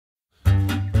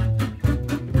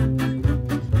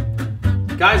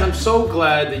Guys, I'm so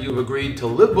glad that you've agreed to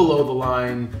live below the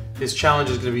line. This challenge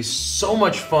is going to be so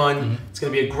much fun. It's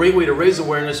going to be a great way to raise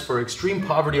awareness for extreme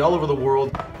poverty all over the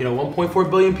world. You know, 1.4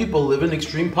 billion people live in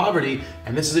extreme poverty,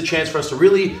 and this is a chance for us to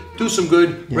really do some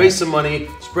good, raise some money,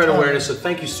 spread awareness. So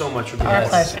thank you so much for being Our here.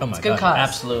 pleasure. Oh my It's a good God, cause.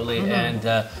 absolutely. And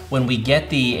when we get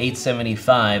the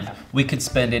 $875, we could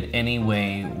spend it any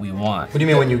way we want. What do you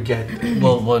mean when you get it?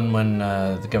 Well, when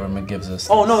the government gives us.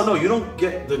 Oh, no, you don't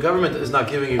get, the government is not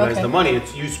giving you guys the money.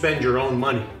 It's you spend your own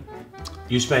money.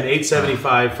 You spend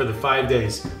 $875 for the 5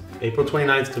 days, April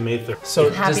 29th to May 3rd. So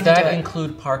Happy does to that do it.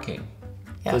 include parking?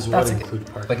 Yeah, Does that's what a good- include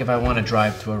parking? Like if I want to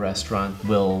drive to a restaurant,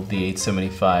 will the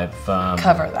 $875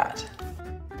 cover that.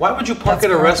 Why would you park That's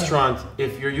at a great. restaurant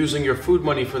if you're using your food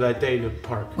money for that day to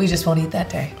park? We just won't eat that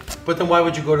day. But then why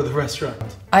would you go to the restaurant?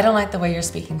 I don't like the way you're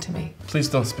speaking to me. Please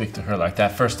don't speak to her like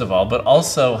that, first of all. But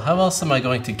also, how else am I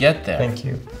going to get there? Thank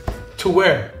you. To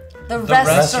where? The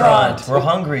restaurant. We're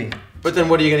hungry. But then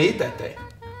what are you going to eat that day?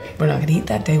 We're not gonna eat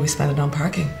that day. We spend it on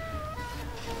parking.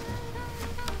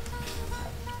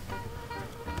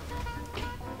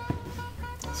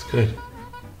 It's good.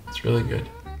 It's really good.